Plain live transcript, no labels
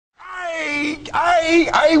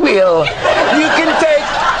I will. You can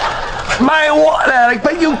take my water,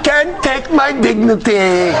 but you can't take my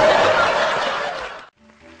dignity.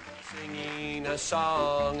 Singing a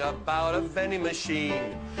song about a vending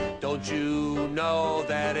machine. Don't you know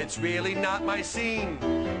that it's really not my scene?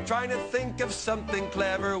 Trying to think of something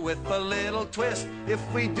clever with a little twist. If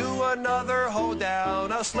we do another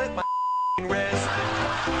hoedown, I'll slit my wrist.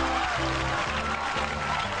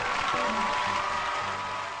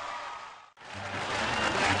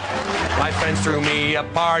 My friends threw me a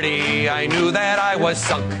party, I knew that I was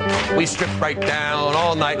sunk. We stripped right down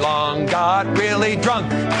all night long, got really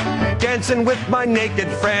drunk. Dancing with my naked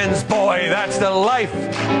friends, boy, that's the life.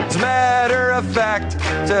 As a matter of fact,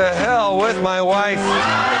 to hell with my wife.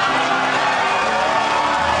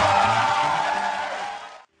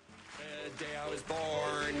 The day I was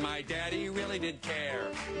born, my daddy really did care.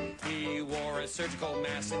 He wore a surgical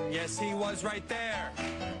mask, and yes, he was right there.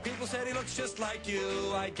 People said he looks just like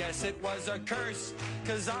you, I guess it was a curse,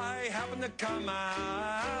 'cause I happened to come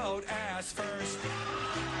out ass first.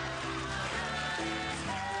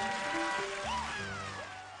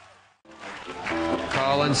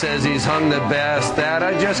 Colin says he's hung the best, that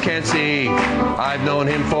I just can't see. I've known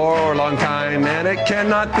him for a long time and it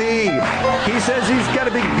cannot be. He says he's got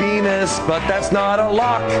a big penis, but that's not a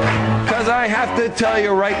lock, 'cause I have to tell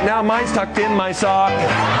you right now, mine's tucked in my sock.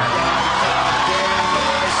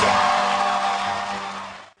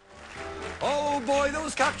 Oh boy,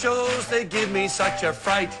 those cop shows, they give me such a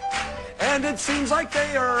fright. And it seems like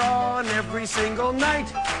they are on every single night.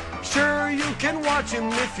 Sure, you can watch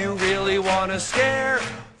them if you really want to scare.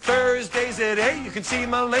 Thursdays at 8, you can see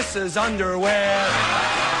Melissa's underwear.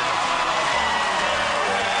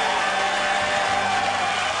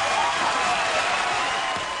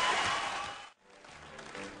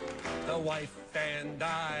 The wife and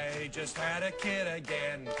I just had a kid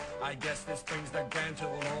again. I guess this brings the grand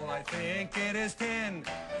total, I think it is 10.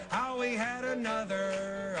 How we had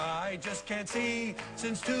another, I just can't see.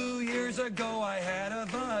 Since 2 years ago I had a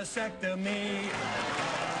vasectomy.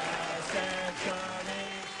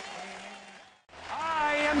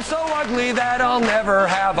 I am so ugly that I'll never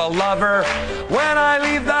have a lover. When I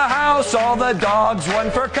leave the house, all the dogs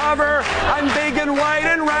run for cover. I'm big and white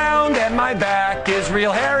and round, and my back is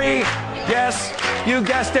real hairy. Yes, you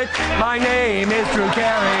guessed it, my name is Drew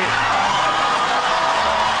Carey.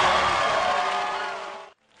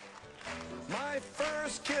 My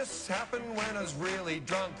first kiss happened when I was really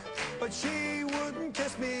drunk, but she wouldn't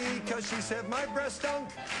kiss me 'cause she said my breast stunk.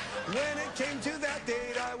 When it came to that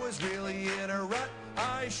date, I was really in a rut.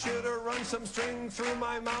 I should have run some string through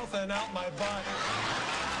my mouth and out my butt.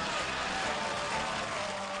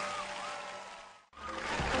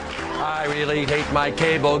 I really hate my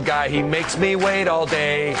cable guy, he makes me wait all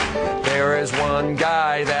day. There is one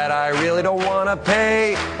guy that I really don't want to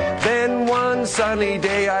pay. Then one sunny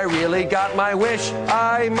day I really got my wish.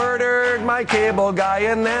 I murdered my cable guy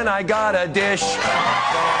and then I got a dish.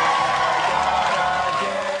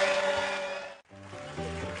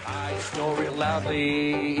 I snore real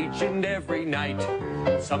loudly each and every night.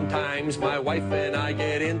 Sometimes my wife and I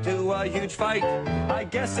get into a huge fight. I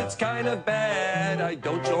guess it's kind of bad, I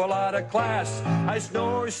don't show a lot of class. I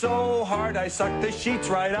snore so hard I suck the sheets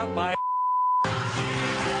right up my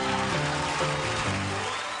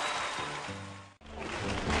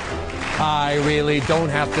I really don't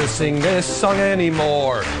have to sing this song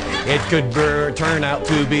anymore. It could turn out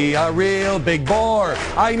to be a real big bore.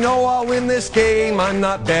 I know I'll win this game, I'm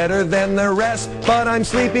not better than the rest, but I'm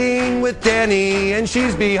sleeping with Danny and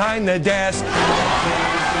she's behind the desk.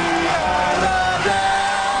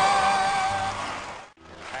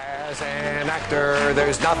 As an actor,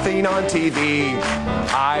 there's nothing on TV.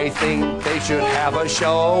 I think they should have a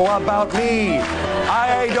show about me.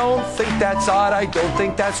 I don't think that's odd, I don't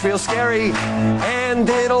think that's real scary. And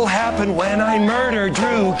it'll happen when I murder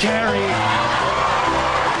Drew Carey.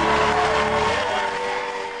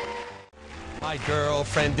 My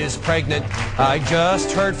girlfriend is pregnant, I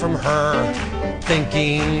just heard from her.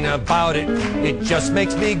 Thinking about it, it just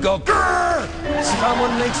makes me go grrr!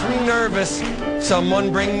 Someone makes me nervous,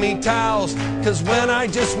 someone bring me towels. 'Cause when I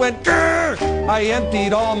just went grrr, I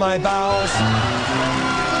emptied all my bowels.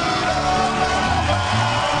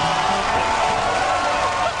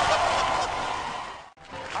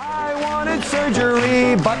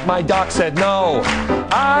 Surgery, but my doc said no.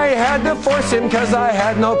 I had to force him 'cause I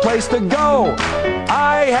had no place to go.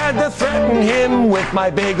 I had to threaten him with my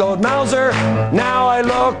big old Mauser. Now I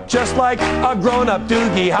look just like a grown-up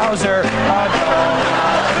Doogie Howser. A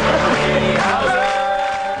grown-up Doogie Howser.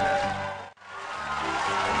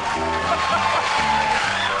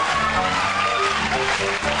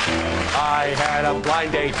 I had a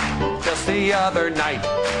blind date just the other night.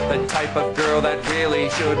 The type of girl that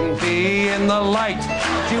really shouldn't be in the light.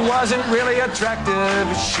 She wasn't really attractive,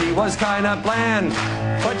 she was kinda bland,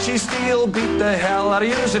 but she still beat the hell out of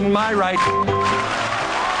using my right.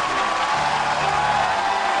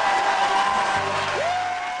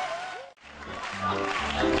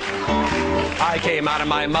 I came out of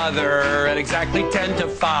my mother at exactly 10 to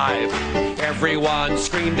 5. Everyone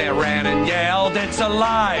screamed and ran and yelled, it's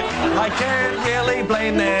alive. I can't really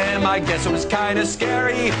blame them, I guess it was kind of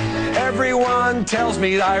scary. Everyone tells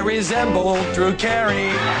me I resemble Drew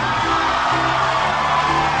Carey.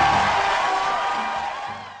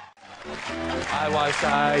 I was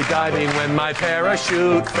skydiving when my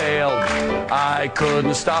parachute failed. I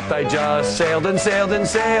couldn't stop, I just sailed and sailed and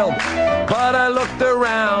sailed. But I looked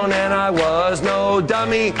around and I was no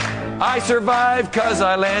dummy. I survived 'cause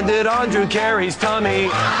I landed on Drew Carey's tummy.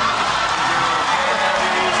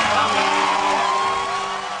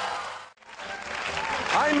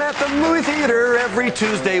 I'm at the movie theater every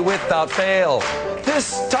Tuesday without fail.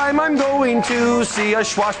 This time I'm going to see a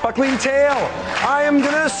swashbuckling tale. I am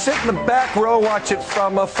gonna sit in the back row, watch it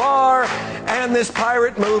from afar. And this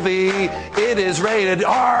pirate movie, it is rated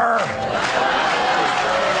R.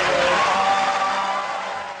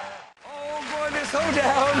 Oh boy, this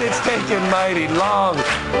Hoedown, it's taken mighty long.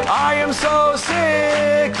 I am so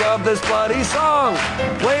sick of this bloody song.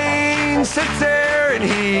 Wayne sits there and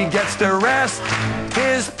he gets to rest.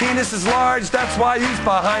 His penis is large, that's why he's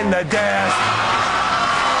behind the desk.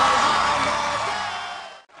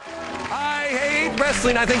 I hate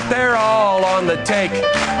wrestling, I think they're all on the take.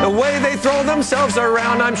 The way they throw themselves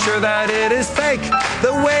around, I'm sure that it is fake.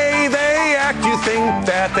 The way they act, you think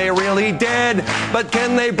that they're really dead. But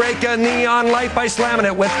can they break a neon light by slamming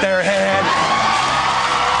it with their head?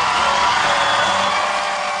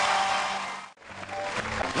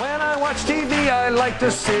 Watch TV, I like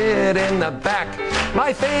to sit in the back.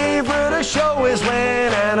 My favorite show is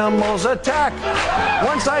when animals attack.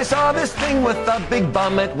 Once I saw this thing with a big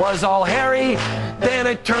bum, it was all hairy. Then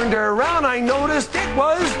it turned around, I noticed it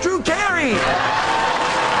was Drew Carey.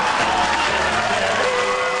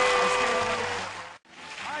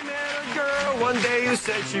 I met a girl one day who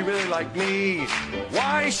said she really liked me.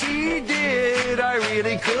 Why she did, I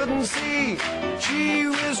really couldn't see. She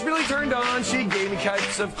was really turned on, she gave me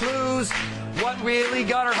types of clues. What really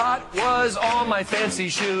got her hot was all my fancy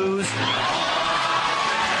shoes.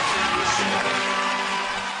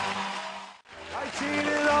 I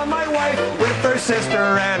cheated on my wife with her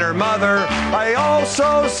sister and her mother. I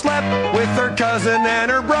also slept with her cousin and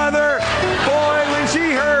her brother. Boy, when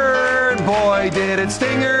she heard, boy, did it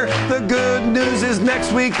sting her. The good news is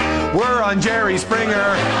next week we're on Jerry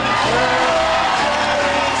Springer.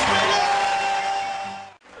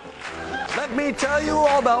 Let me tell you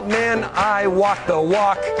all about men, I walk the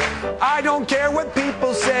walk. I don't care what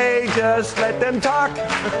people say, just let them talk.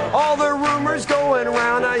 All the rumors going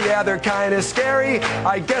around, yeah, they're kind of scary.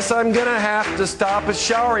 I guess I'm gonna have to stop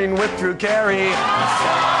showering with Drew Carey.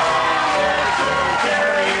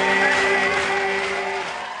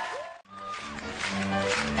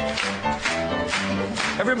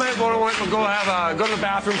 Everybody go to the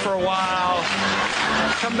bathroom for a while.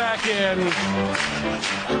 Come back in.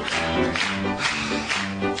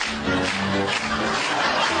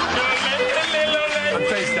 I'm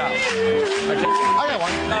faced out. Okay. I got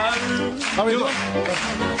one. How are you doing?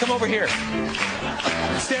 Come over here.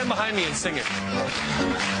 Stand behind me and sing it.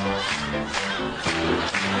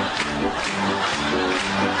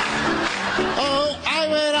 Oh, I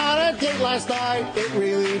went on a date last night. It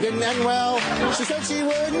really didn't end well. She said she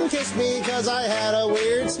wouldn't kiss me 'cause I had a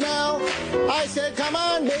weird smell. I said, come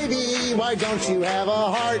on, baby, why don't you have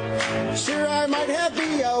a heart? Sure, I might have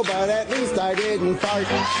BO, but at least I didn't fart.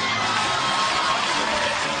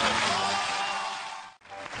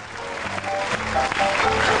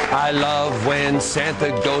 I love when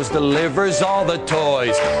Santa goes, delivers all the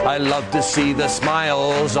toys. I love to see the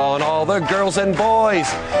smiles on all the girls and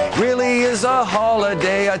boys. Really is a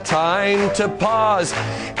holiday, a time to pause.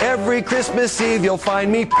 Every Christmas Eve you'll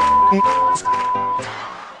find me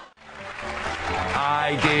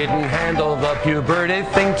I didn't handle the puberty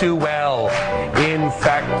thing too well. In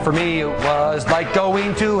fact, for me it was like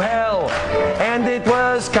going to hell. And it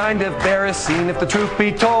was kind of embarrassing if the truth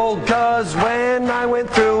be told, 'cause when I went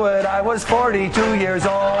through it I was 42 years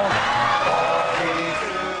old.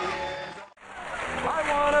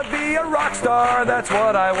 Be a rock star, that's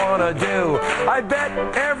what I want to do. I bet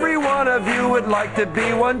every one of you would like to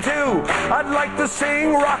be one too. I'd like to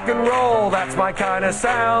sing rock and roll, that's my kind of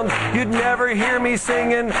sound. You'd never hear me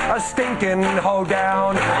singing a stinking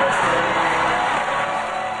Hoedown.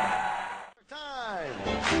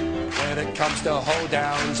 it comes to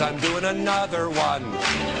Hoedowns, I'm doing another one.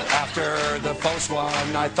 After the first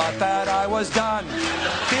one, I thought that I was done.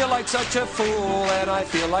 Feel like such a fool, and I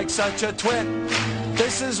feel like such a twit.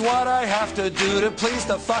 This is what I have to do to please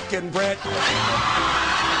the fucking Brit.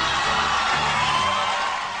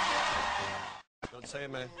 Don't say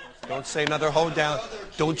it, man. Don't say another Hoedown.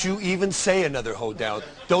 Don't you even say another Hoedown.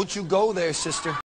 Don't you go there, sister.